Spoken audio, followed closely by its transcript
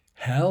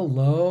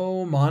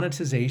Hello,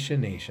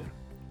 Monetization Nation.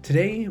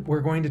 Today we're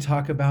going to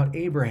talk about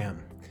Abraham.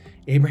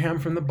 Abraham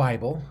from the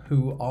Bible,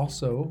 who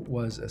also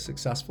was a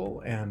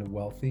successful and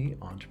wealthy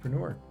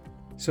entrepreneur.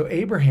 So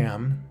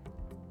Abraham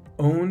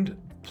owned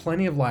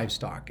plenty of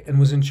livestock and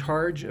was in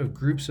charge of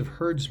groups of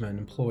herdsmen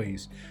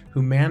employees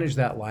who managed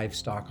that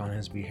livestock on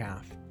his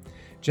behalf.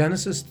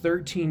 Genesis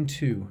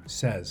 13:2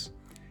 says,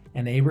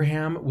 "And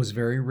Abraham was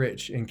very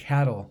rich in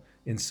cattle,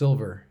 in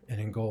silver, and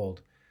in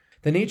gold."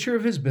 The nature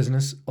of his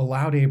business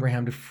allowed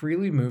Abraham to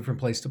freely move from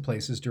place to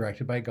place as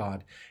directed by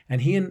God,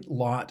 and he and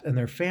Lot and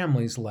their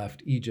families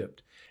left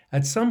Egypt.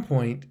 At some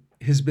point,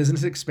 his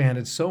business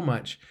expanded so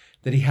much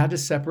that he had to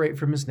separate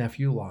from his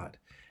nephew Lot,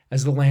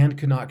 as the land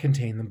could not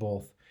contain them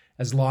both,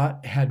 as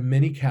Lot had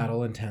many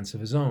cattle and tents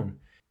of his own.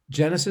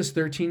 Genesis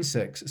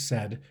 13:6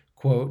 said,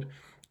 quote,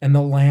 "And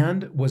the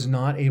land was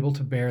not able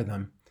to bear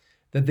them,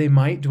 that they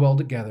might dwell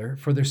together,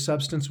 for their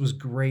substance was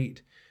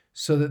great,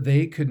 so that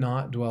they could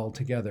not dwell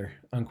together,"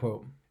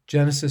 unquote.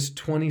 Genesis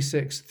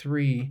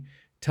 26:3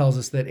 tells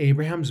us that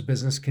Abraham's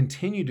business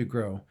continued to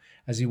grow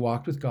as he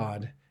walked with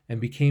God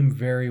and became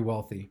very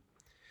wealthy.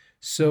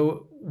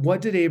 So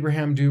what did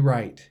Abraham do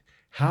right?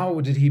 How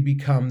did he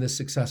become this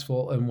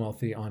successful and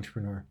wealthy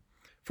entrepreneur?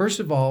 First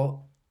of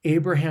all,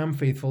 Abraham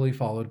faithfully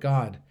followed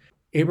God.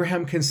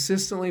 Abraham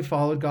consistently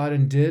followed God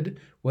and did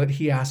what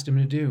he asked him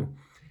to do.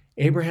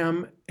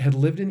 Abraham had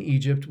lived in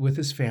Egypt with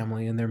his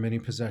family and their many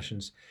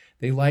possessions.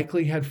 They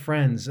likely had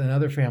friends and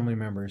other family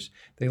members.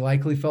 They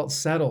likely felt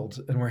settled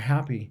and were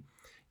happy.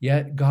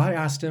 Yet God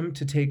asked him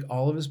to take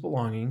all of his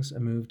belongings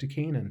and move to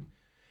Canaan.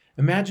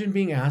 Imagine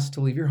being asked to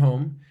leave your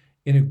home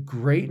in a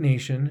great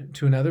nation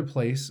to another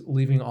place,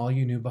 leaving all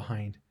you knew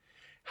behind.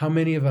 How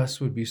many of us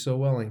would be so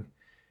willing?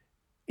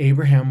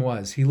 Abraham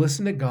was. He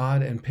listened to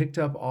God and picked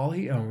up all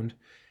he owned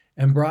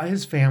and brought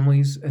his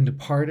families and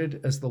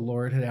departed as the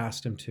Lord had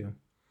asked him to.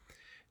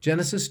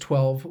 Genesis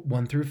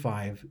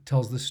 12:1-5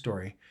 tells this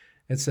story.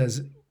 It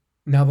says,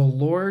 "Now the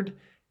Lord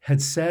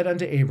had said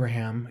unto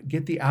Abraham,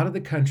 Get thee out of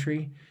the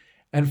country,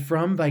 and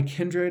from thy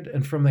kindred,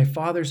 and from thy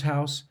father's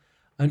house,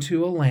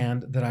 unto a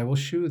land that I will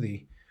shew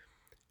thee.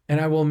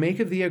 And I will make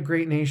of thee a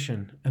great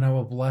nation, and I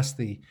will bless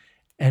thee,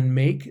 and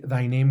make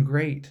thy name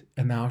great,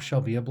 and thou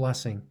shalt be a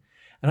blessing.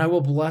 And I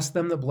will bless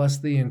them that bless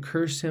thee, and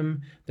curse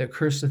him that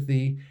curseth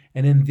thee,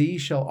 and in thee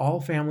shall all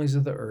families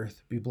of the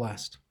earth be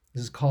blessed."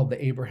 This is called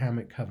the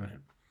Abrahamic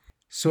covenant.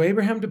 So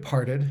Abraham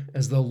departed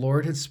as the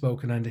Lord had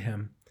spoken unto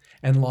him,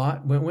 and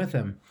Lot went with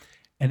him.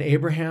 And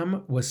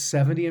Abraham was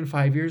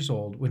 75 years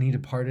old when he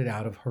departed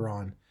out of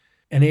Haran.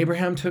 And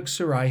Abraham took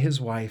Sarai his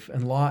wife,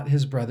 and Lot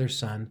his brother's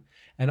son,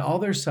 and all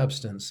their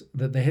substance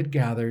that they had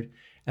gathered,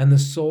 and the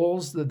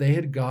souls that they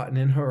had gotten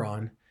in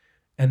Haran,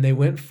 and they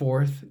went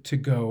forth to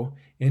go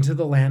into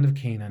the land of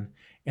Canaan,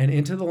 and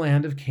into the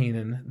land of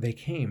Canaan they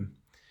came.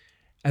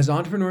 As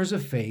entrepreneurs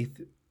of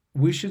faith,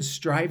 we should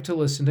strive to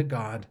listen to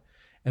God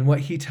and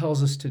what he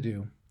tells us to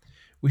do.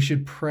 We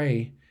should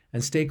pray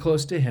and stay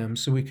close to him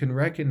so we can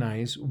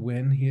recognize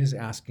when he is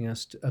asking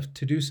us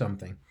to do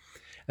something.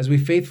 As we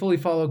faithfully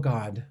follow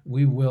God,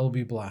 we will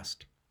be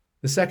blessed.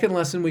 The second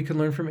lesson we can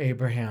learn from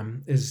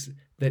Abraham is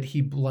that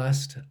he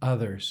blessed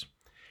others.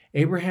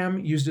 Abraham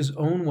used his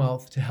own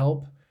wealth to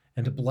help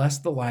and to bless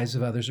the lives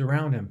of others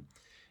around him.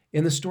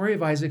 In the story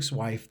of Isaac's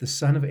wife, the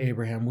son of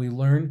Abraham, we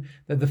learn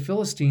that the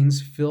Philistines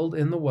filled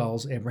in the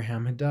wells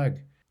Abraham had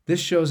dug. This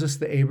shows us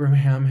that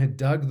Abraham had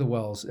dug the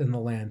wells in the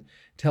land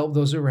to help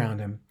those around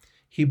him.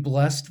 He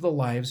blessed the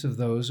lives of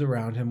those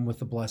around him with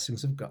the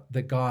blessings of God,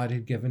 that God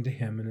had given to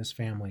him and his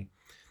family.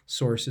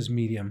 Source is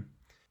Medium.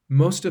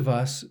 Most of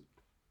us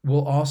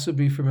will also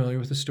be familiar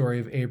with the story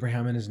of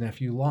Abraham and his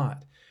nephew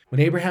Lot.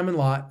 When Abraham and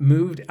Lot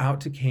moved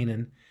out to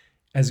Canaan,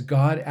 as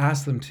God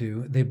asked them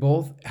to, they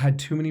both had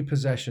too many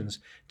possessions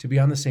to be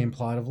on the same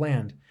plot of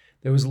land.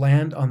 There was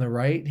land on the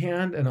right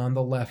hand and on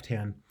the left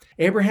hand.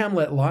 Abraham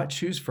let Lot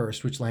choose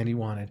first which land he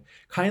wanted,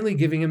 kindly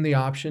giving him the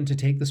option to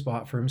take the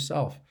spot for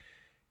himself.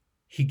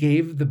 He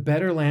gave the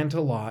better land to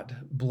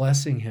Lot,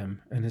 blessing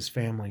him and his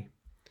family.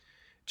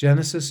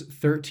 Genesis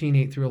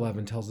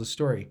 13:8-11 tells the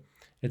story.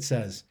 It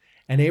says,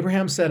 "And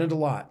Abraham said unto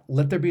Lot,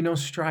 Let there be no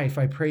strife,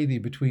 I pray thee,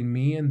 between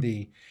me and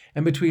thee,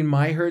 and between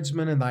my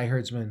herdsmen and thy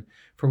herdsmen,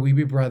 for we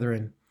be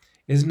brethren.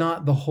 Is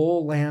not the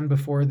whole land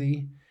before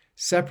thee?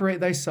 Separate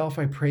thyself,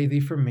 I pray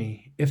thee, from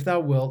me. If thou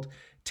wilt,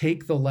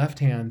 take the left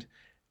hand,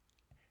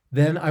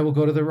 then I will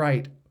go to the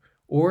right.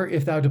 Or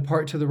if thou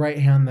depart to the right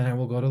hand, then I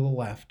will go to the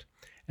left.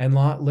 And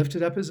Lot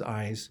lifted up his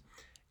eyes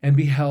and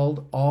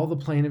beheld all the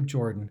plain of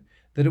Jordan,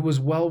 that it was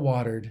well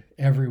watered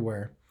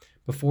everywhere,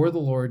 before the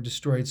Lord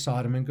destroyed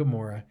Sodom and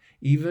Gomorrah,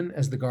 even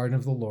as the garden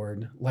of the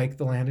Lord, like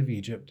the land of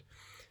Egypt,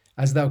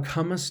 as thou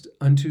comest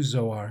unto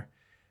Zoar.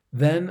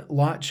 Then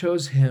Lot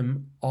chose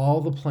him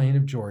all the plain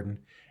of Jordan,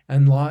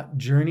 and Lot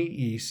journeyed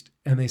east,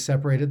 and they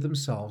separated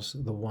themselves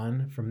the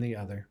one from the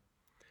other."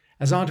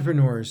 As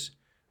entrepreneurs,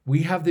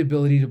 we have the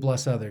ability to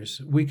bless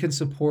others. We can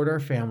support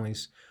our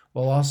families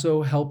while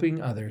also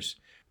helping others.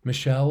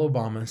 Michelle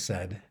Obama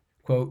said,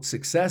 Quote,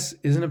 success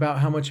isn't about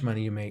how much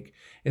money you make.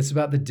 It's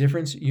about the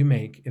difference you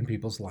make in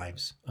people's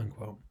lives,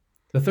 unquote.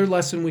 The third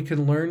lesson we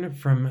can learn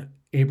from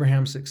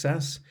Abraham's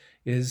success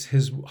is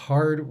his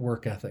hard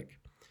work ethic.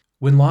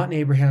 When Lot and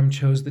Abraham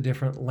chose the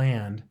different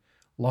land,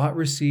 Lot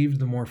received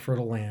the more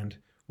fertile land,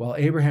 while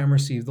Abraham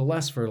received the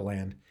less fertile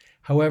land.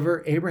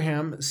 However,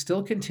 Abraham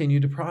still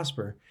continued to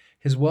prosper.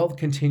 His wealth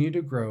continued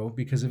to grow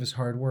because of his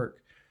hard work.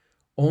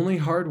 Only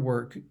hard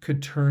work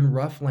could turn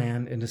rough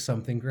land into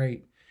something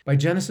great. By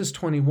Genesis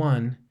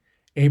 21,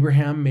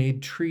 Abraham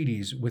made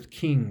treaties with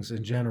kings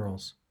and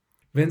generals.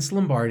 Vince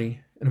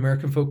Lombardi, an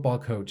American football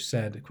coach,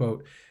 said,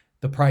 quote,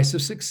 the price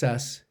of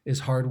success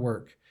is hard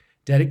work,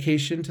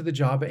 dedication to the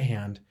job at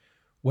hand.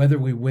 Whether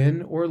we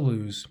win or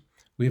lose,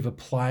 we have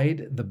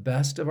applied the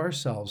best of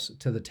ourselves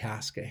to the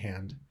task at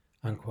hand,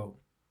 unquote.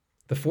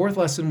 The fourth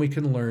lesson we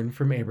can learn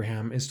from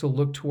Abraham is to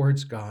look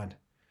towards God.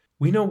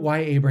 We know why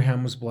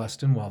Abraham was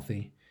blessed and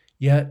wealthy,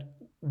 yet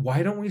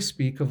why don't we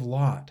speak of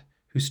Lot,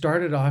 who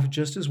started off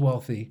just as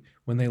wealthy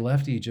when they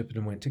left Egypt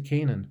and went to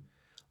Canaan?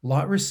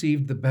 Lot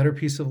received the better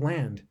piece of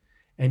land,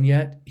 and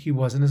yet he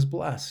wasn't as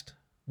blessed.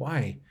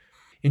 Why?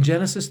 In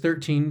Genesis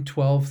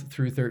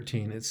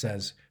 13:12-13, it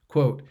says,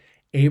 quote,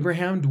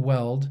 Abraham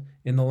dwelled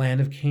in the land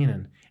of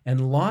Canaan,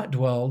 and Lot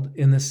dwelled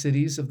in the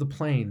cities of the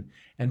plain,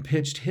 and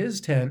pitched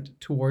his tent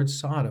towards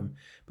Sodom.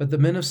 But the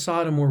men of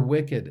Sodom were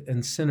wicked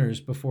and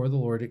sinners before the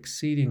Lord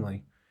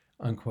exceedingly,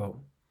 unquote.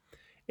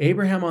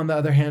 Abraham, on the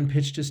other hand,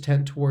 pitched his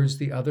tent towards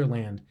the other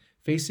land,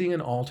 facing an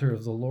altar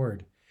of the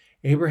Lord.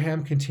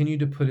 Abraham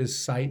continued to put his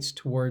sights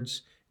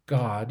towards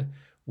God,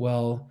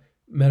 while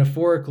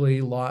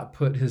metaphorically, Lot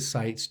put his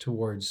sights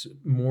towards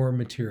more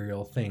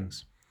material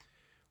things.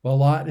 While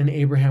Lot and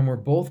Abraham were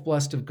both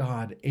blessed of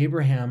God,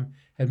 Abraham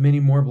had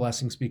many more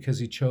blessings because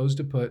he chose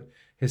to put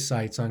his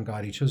sights on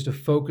God. He chose to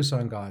focus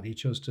on God. He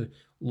chose to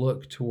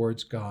look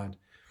towards God,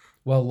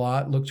 while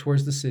Lot looked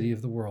towards the city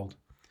of the world.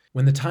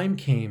 When the time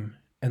came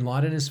and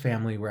Lot and his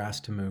family were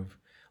asked to move,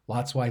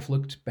 Lot's wife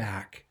looked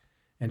back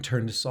and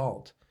turned to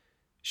salt.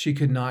 She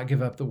could not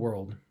give up the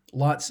world.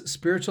 Lot's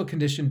spiritual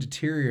condition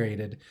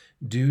deteriorated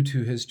due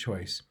to his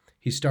choice.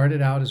 He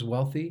started out as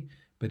wealthy,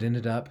 but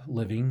ended up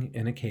living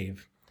in a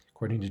cave,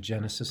 according to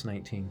Genesis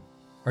 19.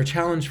 Our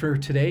challenge for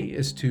today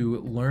is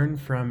to learn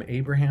from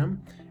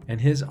Abraham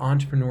and his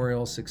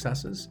entrepreneurial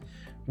successes.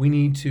 We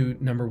need to,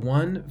 number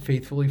one,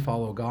 faithfully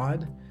follow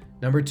God.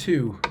 Number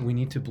two, we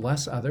need to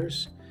bless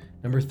others.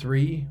 Number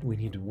three, we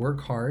need to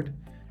work hard.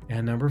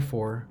 And number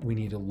four, we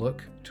need to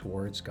look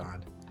towards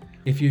God.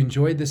 If you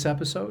enjoyed this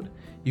episode,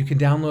 you can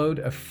download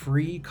a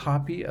free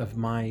copy of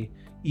my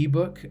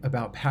ebook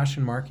about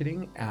passion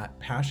marketing at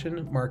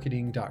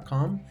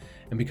passionmarketing.com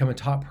and become a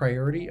top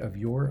priority of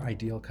your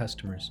ideal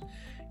customers.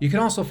 You can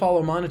also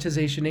follow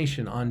Monetization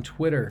Nation on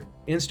Twitter,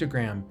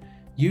 Instagram,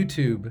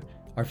 YouTube,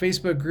 our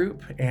Facebook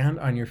group, and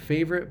on your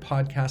favorite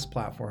podcast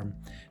platform.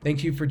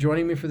 Thank you for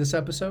joining me for this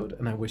episode,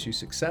 and I wish you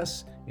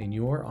success in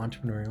your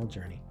entrepreneurial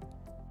journey.